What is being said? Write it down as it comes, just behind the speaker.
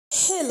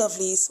Hey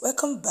lovelies,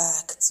 welcome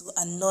back to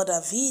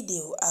another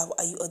video. How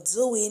are you all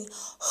doing?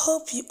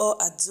 Hope you all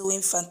are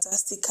doing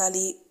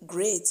fantastically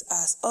great.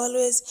 As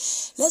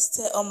always, let's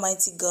tell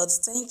Almighty God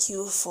thank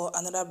you for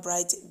another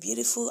bright,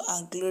 beautiful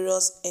and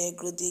glorious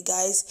good day,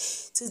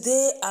 guys.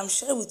 Today I'm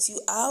sharing with you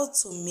how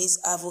to mix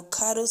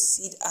avocado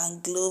seed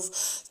and clove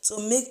to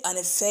make an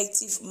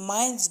effective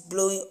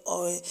mind-blowing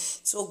oil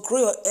to grow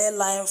your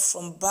hairline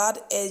from bad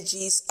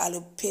edges,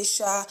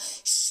 alopecia,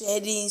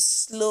 shedding,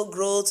 slow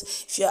growth.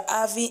 If you're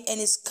having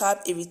any scalp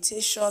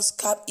irritation,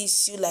 scalp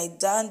issue like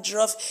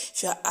dandruff,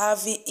 if you're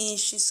having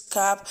itchy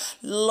scalp,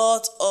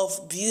 lot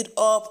of build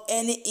up,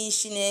 any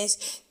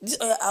itchiness, this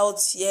oil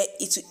out here,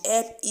 it will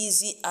help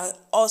easy and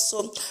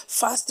also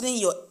fastening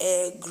your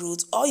hair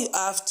growth. All you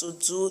have to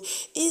do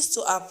is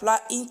to apply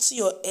into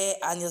your hair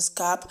and your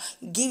scalp,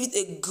 give it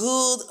a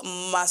good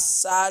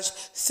massage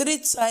 3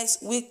 times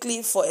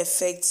weekly for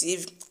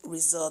effective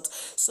result.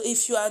 So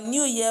if you are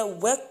new here,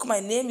 welcome. My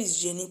name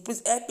is Jenny.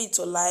 Please help me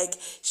to like,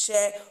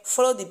 share,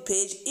 follow the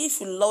page.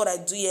 If you love what I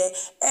do here,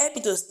 help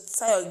me to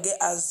start your get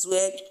as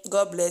well.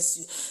 God bless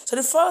you. So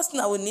the first thing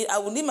I will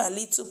need my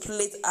little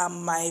plate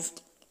and my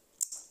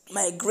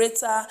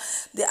grater.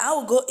 Then I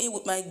will go in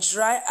with my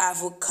dry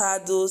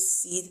avocado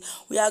seed.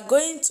 We are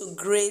going to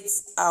grate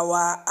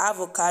our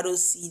avocado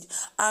seed.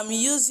 I'm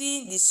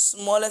using the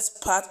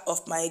smallest part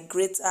of my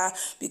grater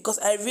because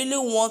I really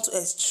want to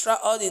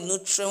extract all the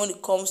nutrients when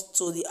it comes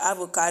to the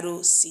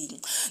avocado seed.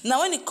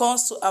 Now when it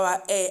comes to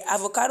our hair,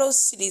 avocado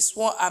seed is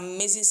one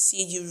amazing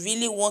seed you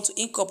really want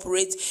to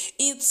incorporate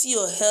into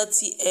your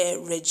healthy hair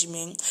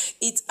regimen.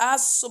 It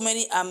has so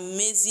many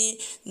amazing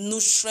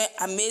nutrients,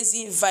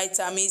 amazing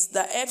vitamins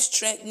that help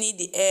strengthening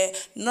the hair,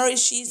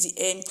 nourishes the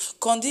hair,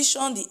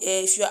 condition the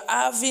hair. If you are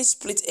having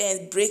split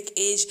hair,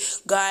 breakage,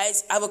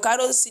 guys,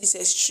 avocado seed is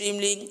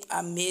extremely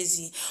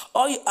amazing.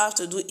 All you have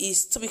to do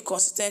is to be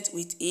consistent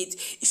with it.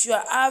 If you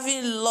are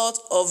having lot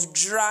of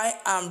dry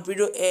and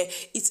brittle hair,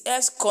 it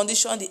helps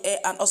condition the hair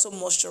and also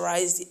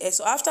moisturize the hair.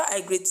 So after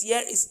I grate,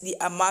 here is the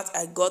amount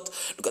I got.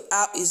 Look at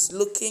how it's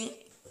looking.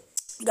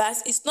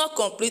 Guys, it's not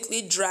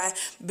completely dry,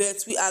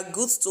 but we are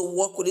good to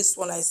work with this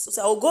one like so.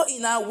 So I will go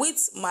in now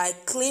with my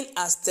clean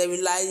and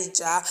sterilized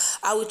jar.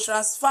 I will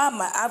transfer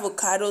my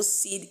avocado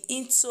seed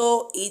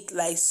into it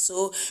like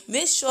so.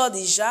 Make sure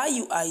the jar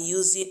you are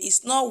using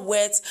is not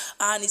wet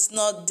and it's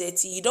not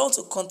dirty. You don't want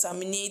to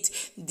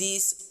contaminate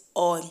this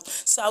oil.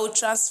 So I will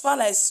transfer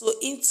like so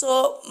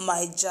into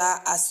my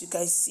jar, as you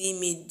can see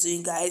me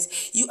doing,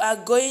 guys. You are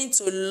going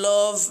to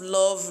love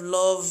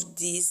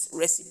this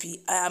recipe.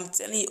 I am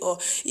telling you all,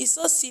 it's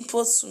so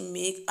simple to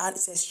make and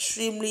it's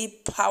extremely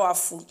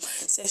powerful.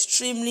 It's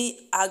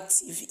extremely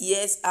active.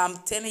 Yes, I'm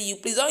telling you,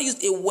 please don't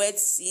use a wet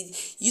seed,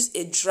 use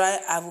a dry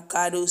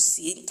avocado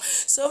seed.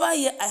 So over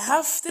here I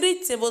have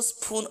 3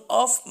 tablespoons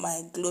of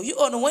my clove. You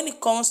all know when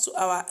it comes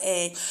to our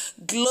hair,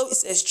 clove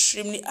is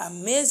extremely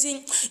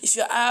amazing. If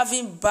you're having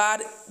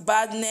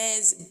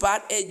badness,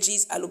 bad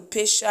edges,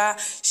 alopecia,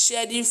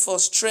 shedding for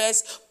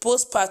stress,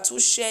 postpartum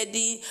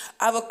shedding,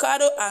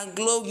 avocado and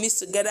clove mixed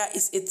together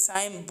is a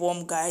time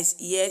bomb, guys.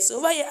 Yes,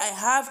 over here I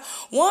have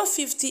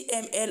 150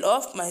 ml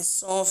of my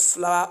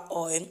sunflower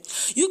oil.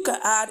 You can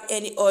add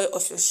any oil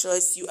of your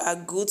choice. You are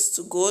good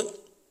to go.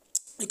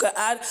 You can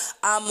add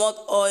almond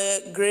oil,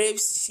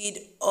 grapeseed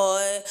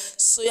oil,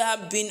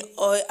 soya bean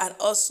oil, and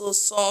also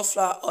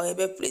sunflower oil.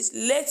 But please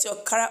let your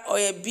carrot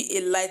oil be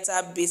a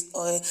lighter base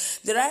oil.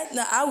 Then right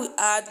now I will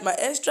add my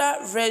extra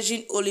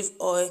virgin olive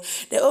oil.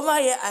 Then over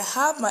here I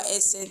have my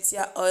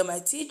essential oil, my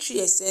tea tree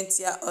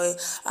essential oil.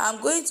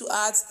 I'm going to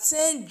add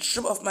 10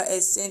 drops of my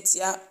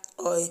essential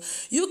oil.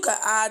 You can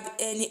add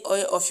any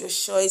oil of your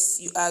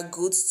choice. You are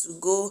good to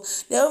go.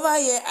 Then over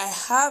here I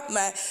have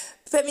my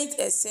peppermint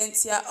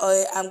essential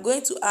oil. I'm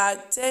going to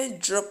add 10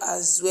 drops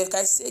as well. Like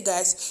I say,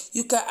 guys,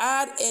 you can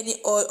add any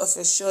oil of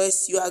your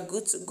choice. You are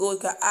good to go. You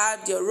can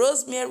add your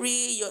rosemary,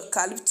 your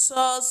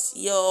eucalyptus,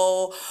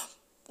 your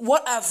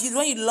what have you,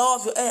 when you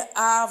love your hair,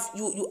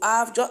 you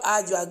have just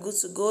add, you are good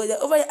to go. Then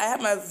over here I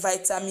have my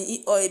vitamin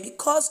E oil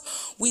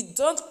because we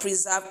don't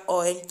preserve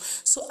oil.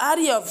 So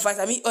adding your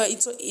vitamin E oil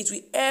into it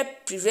will help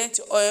prevent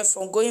your oil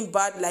from going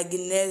bad like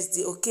the next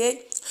day.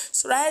 Okay,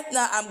 so right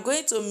now I'm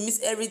going to mix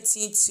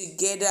everything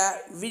together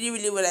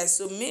really well.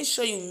 So make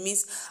sure you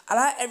mix,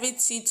 allow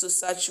everything to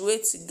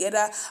saturate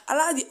together,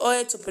 allow the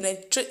oil to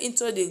penetrate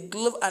into the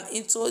clove and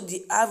into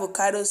the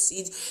avocado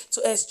seed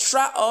to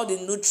extract all the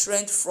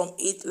nutrients from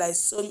it like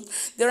so.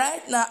 Then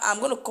right now I'm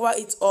going to cover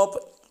it up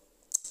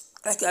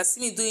like you are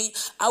seeing me doing.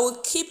 I will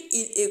keep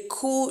in a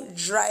cool,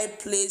 dry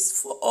place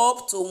for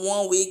up to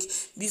 1 week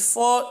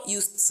before you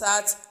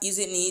start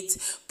using it.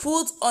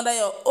 Put under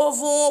your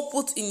oven,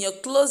 put in your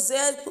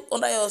closet, put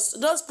under your,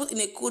 just put in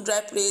a cool,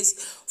 dry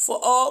place for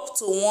up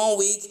to 1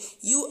 week.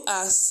 You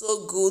are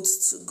so good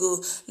to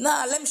go.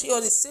 Now let me show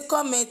you the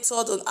second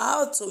method on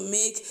how to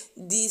make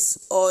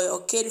this oil.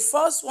 Okay, the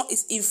first one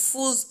is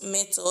infused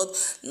method.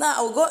 Now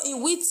I will go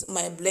in with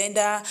my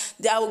blender.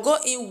 Then I will go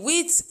in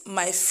with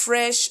my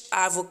fresh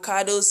avocado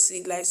avocado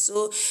seed like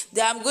so.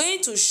 Then I'm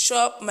going to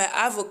chop my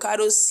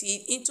avocado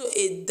seed into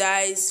a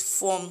dice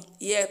form.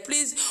 Yeah,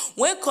 please,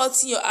 when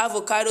cutting your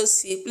avocado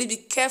seed, please be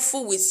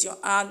careful with your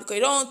hand, because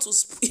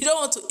you don't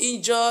want to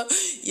injure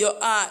your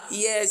hand.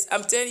 Yes,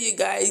 I'm telling you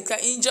guys, it can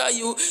injure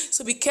you,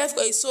 so be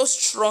careful. It's so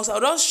strong. So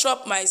I'll just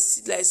chop my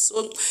seed like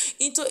so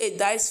into a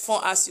dice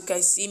form, as you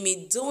can see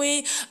me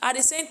doing. At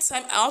the same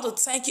time, I want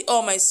to thank you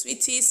all, my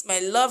sweeties, my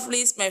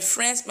lovelies, my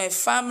friends, my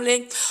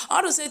family. I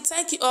want to say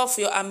thank you all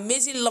for your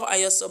amazing love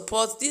and your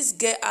support. This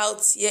girl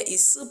out here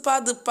is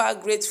super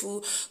duper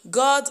grateful.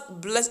 God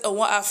bless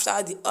one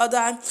after the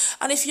other.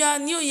 And if you are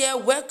new here,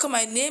 welcome.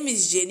 My name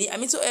is Jenny.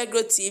 I'm into hair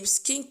growth tips,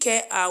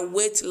 skincare, and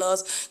weight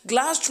loss.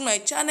 Glance through my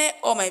channel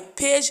or my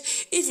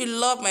page. If you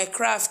love my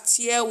craft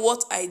here,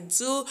 what I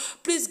do,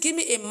 please give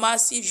me a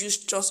massive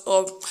huge thumbs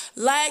up.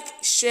 Like,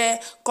 share,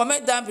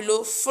 comment down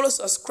below, follow,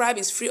 subscribe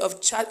is free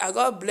of charge, and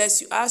God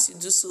bless you as you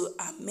do so.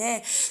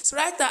 Amen. So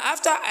right now,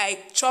 after I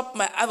chop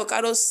my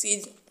avocado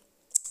seed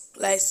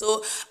like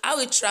so, I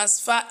will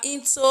transfer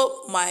into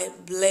my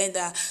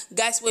blender.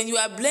 Guys, when you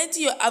are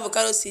blending your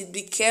avocado seed,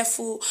 be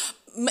careful.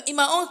 In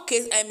my own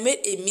case, I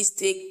made a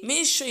mistake.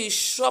 Make sure you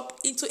chop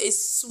into a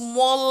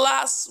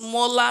smaller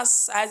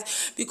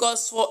size,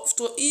 because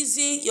to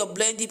easy your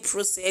blending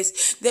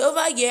process. Then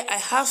over here, I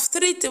have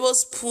 3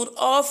 tablespoons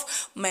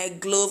of my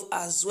glove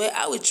as well.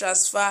 I will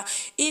transfer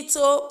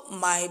into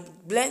my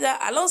blender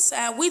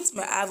alongside with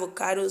my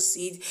avocado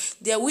seed.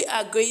 Then we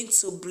are going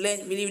to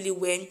blend really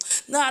well.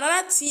 Now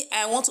another thing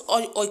I want to,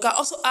 or you can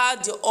also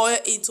add your oil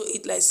into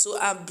it like so,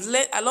 and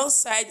blend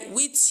alongside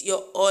with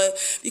your oil,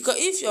 because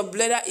if your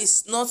blender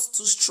is not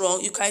too strong,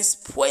 you can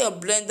spoil your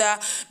blender.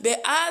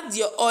 But add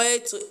your oil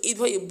to it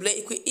when you blend.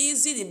 It will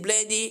easy the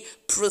blending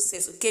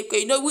process, okay?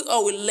 Because you know we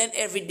all will learn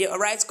every day, all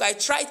right? So I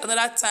tried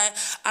another time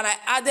and I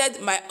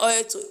added my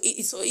oil to it.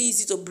 It's so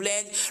easy to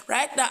blend.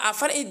 Right now I'm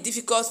finding it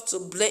difficult to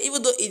blend,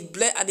 even though it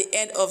blend at the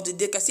end of the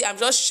day. You can see I'm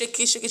just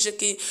shaking.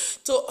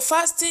 So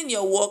fasten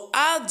your work,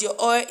 add your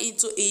oil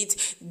into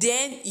it,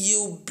 then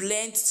you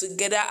blend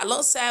together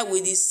alongside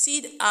with the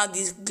seed and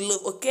the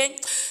glove, okay?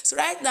 So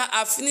right now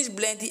I've finished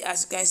blending.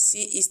 As you can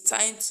see, it's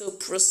time to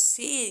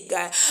proceed,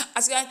 guys.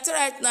 As you can tell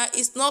right now,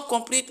 it's not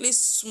completely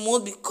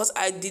smooth because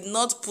I did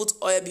not put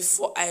oil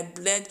before I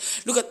blend.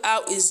 Look at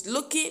how it's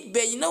looking,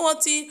 but you know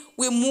what,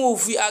 we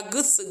move, we are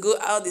good to go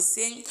out the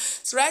same.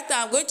 So right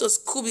now I'm going to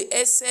scoop the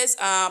excess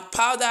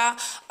powder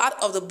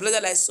out of the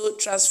blender like so,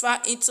 transfer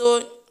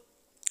into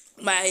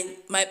my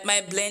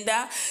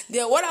blender.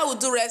 Then what I will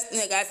do right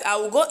now, guys, I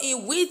will go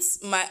in with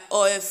my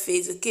oil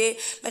phase, okay?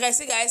 Like I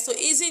said, guys, so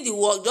easy the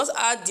work, just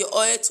add the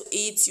oil to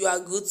it, you are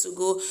good to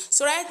go.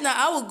 So right now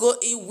I will go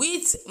in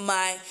with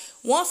my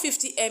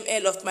 150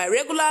 ml of my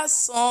regular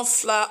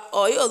sunflower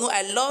oil. You know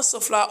I love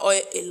sunflower oil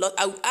a lot.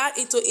 I will add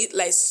into it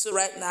like so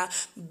right now.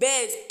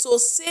 But to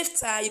save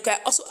time, you can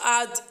also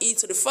add it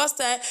to the first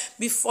time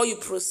before you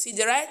proceed.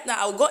 Right now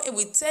I will go in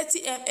with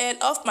 30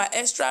 ml of my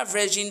extra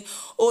virgin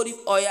olive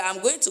oil.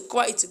 I'm going to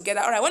cover it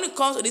together. All right, when it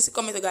comes to this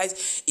comment,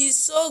 guys, it's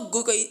so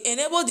good because it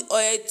enables the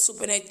oil to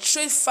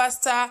penetrate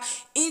faster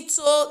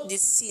into the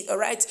seed. All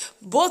right,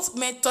 both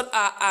methods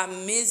are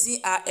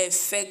amazing, are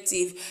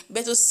effective,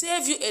 but to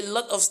save you a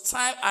lot of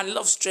time and a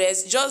lot of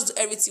stress, just do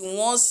everything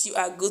once you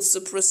are good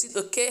to proceed,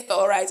 okay?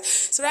 All right,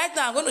 so right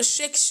now I'm going to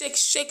shake.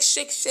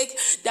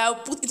 Then I'll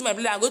put it in my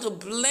blender. I'm going to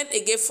blend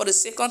again for the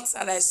second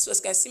time, as you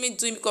can see me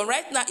doing, because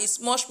right now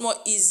it's much more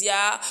easier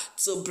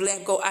to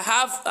blend because I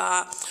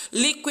have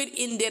liquid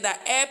in there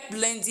that help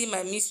blending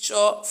my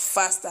mixture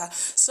faster.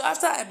 So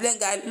after I blend,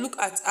 guys, look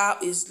at how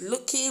it's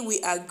looking.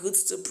 We are good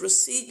to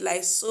proceed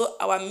like so.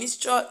 Our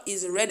mixture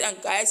is ready,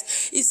 and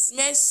guys, it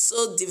smells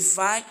so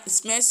divine, it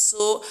smells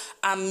so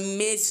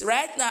amazing.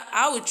 Right now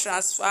I will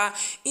transfer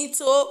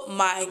into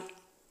my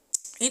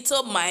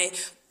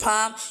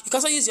palm. You can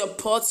also use your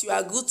pot, you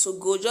are good to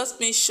go.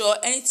 Just make sure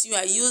anything you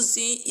are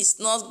using is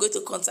not going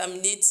to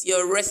contaminate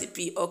your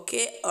recipe,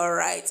 okay? All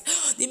right,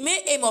 the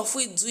main aim of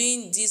we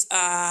doing this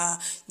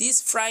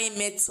frying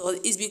method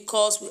is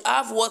because we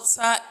have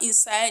water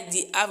inside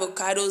the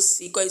avocado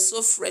seed because it's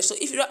so fresh. So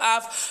if you don't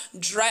have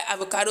dry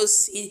avocado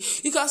seed,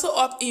 you can also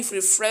opt in for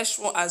the fresh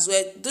one as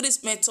well. Do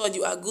this method,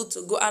 you are good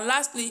to go. And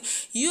lastly,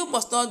 you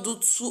must not do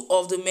 2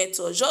 of the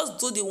method. Just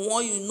do the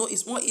one you know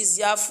is more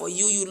easier for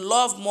you, you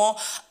love more,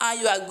 and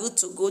you are good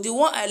to go. The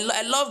one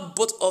I love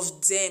both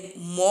of them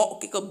more,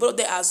 okay, because both of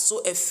them are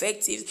so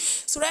effective.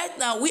 So right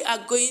now we are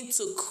going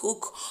to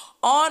cook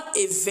on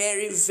a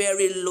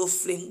very low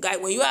flame. Guys,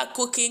 when you are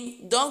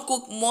cooking, don't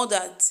cook more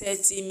than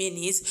 30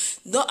 minutes.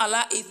 Don't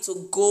allow it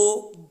to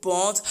go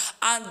burnt,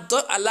 and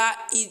don't allow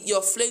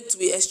your flame to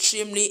be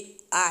extremely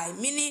high,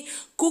 meaning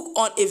cook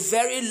on a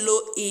very low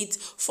heat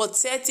for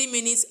 30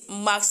 minutes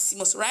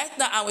maximum. So right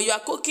now, and when you are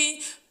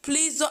cooking,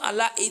 please don't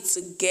allow it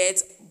to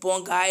get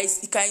burnt,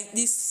 guys.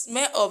 The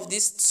smell of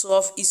this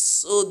stuff is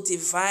so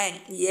divine.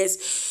 Yes.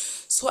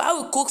 So I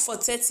will cook for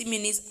 30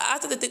 minutes.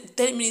 After the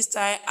 30 minutes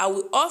time, I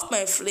will off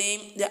my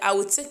flame. Then I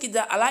will take it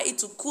down, allow it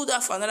to cool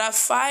down for another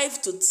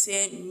 5 to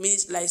 10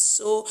 minutes like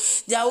so.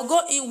 Then I will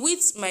go in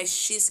with my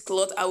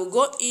cheesecloth. I will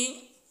go in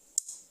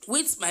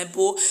with my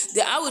bowl.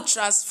 Then I will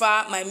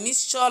transfer my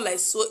mixture like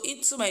so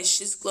into my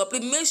cheesecloth.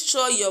 Please make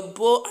sure your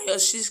bowl and your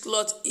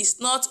cheesecloth is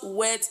not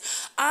wet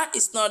and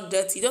it's not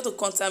dirty. You don't want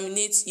to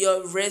contaminate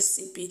your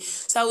recipe.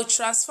 So I will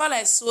transfer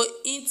like so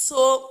into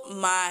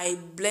my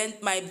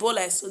bowl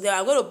like so. Then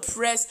I'm going to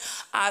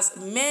press as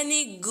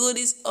many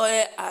goodies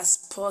oil as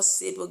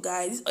possible,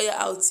 guys. This oil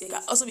I will take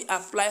can also be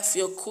applied for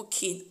your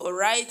cooking. All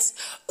right,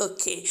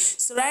 okay.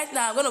 So right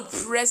now I'm going to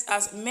press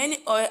as many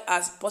oil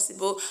as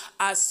possible,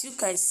 as you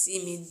can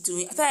see me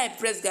doing. After I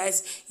press,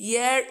 guys,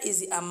 here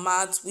is the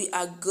amount we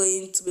are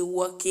going to be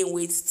working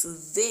with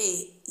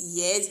today.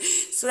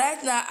 Yes, so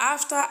right now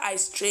after I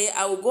strain,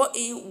 I will go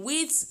in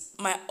with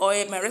my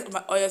oil, my rest of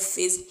my oil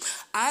phase.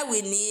 I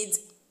will need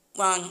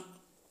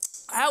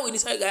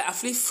sorry guys,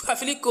 I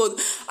feel cold.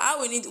 I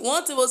will need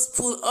 1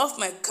 tablespoon of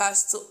my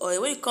castor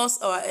oil. When it comes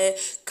to our hair,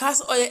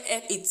 castor oil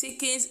help it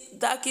thickens,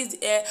 darkens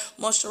the hair,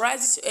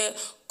 moisturizes your hair,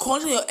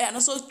 control your hair, and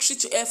also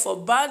treat your hair for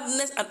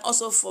baldness and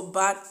also for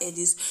bad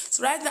edges.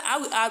 So right now I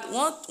will add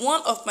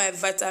one of my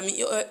vitamin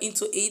E oil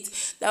into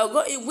it. That will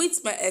go in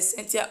with my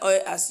essential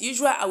oil as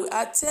usual. I will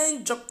add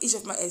 10 drops each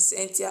of my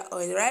essential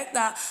oil. Right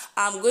now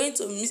I'm going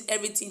to mix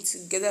everything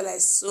together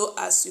like so,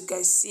 as you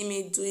can see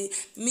me doing.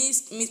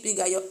 Mix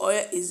that your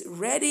oil is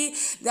ready.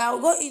 Then I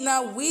will go in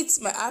now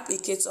with my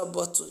applicator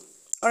bottle.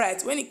 All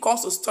right, when it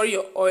comes to store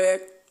your oil,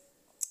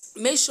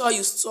 make sure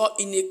you store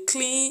in a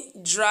clean,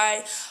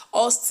 dry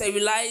or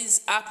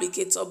sterilized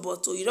applicator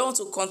bottle. You don't want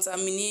to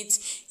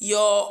contaminate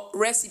your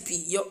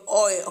recipe, your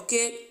oil,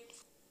 okay?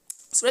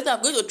 So right now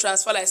I'm going to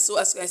transfer like so,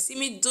 as you can see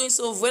me doing.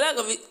 So voila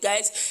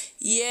guys,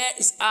 here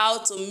is how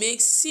to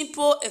make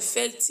simple,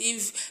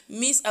 effective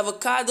mixed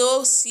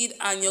avocado seed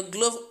and your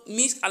glove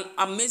mix and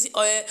amazing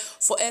oil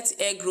for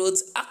healthy hair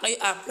growth. How can you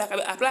apply? Can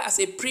you apply as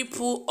a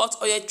pre-poo hot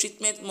oil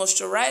treatment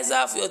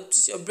moisturizer for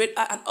your braid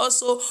and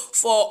also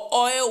for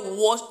oil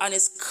wash and a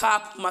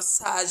scalp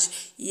massage.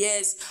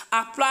 Yes,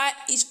 apply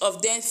each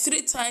of them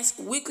 3 times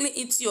weekly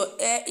into your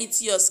hair,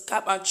 into your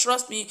scalp, and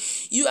trust me,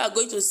 you are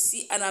going to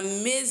see an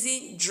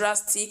amazing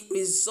drastic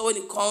result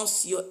when it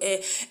comes to your hair.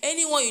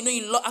 Anyone you know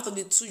you love out of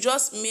the two,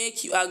 just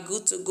make you are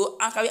good to go,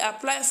 and can be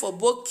applied for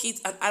both kids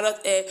and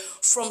adult hair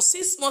from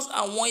 6 months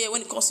and 1 year.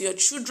 When it comes to your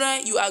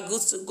children, you are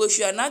good to go. If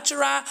you are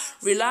natural,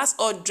 relaxed,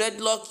 or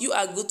dreadlock, you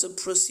are good to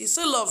proceed.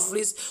 So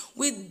lovelies,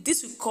 with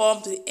this we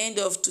come to the end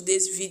of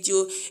today's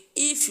video.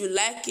 If you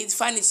like it,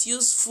 find it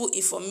useful,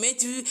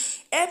 informative,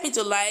 help me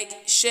to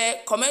like, share,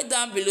 comment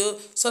down below,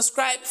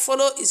 subscribe,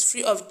 follow is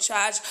free of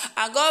charge,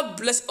 and God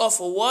bless you all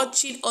for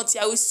watching.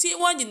 Until I will see you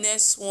on the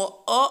next one,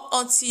 or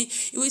until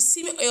you will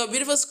see me on your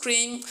beautiful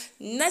screen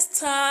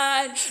next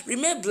time,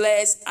 remain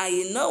blessed, and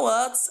you know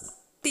what,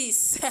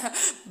 peace.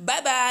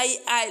 Bye bye,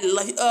 I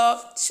love you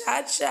all,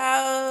 ciao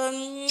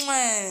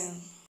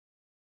ciao.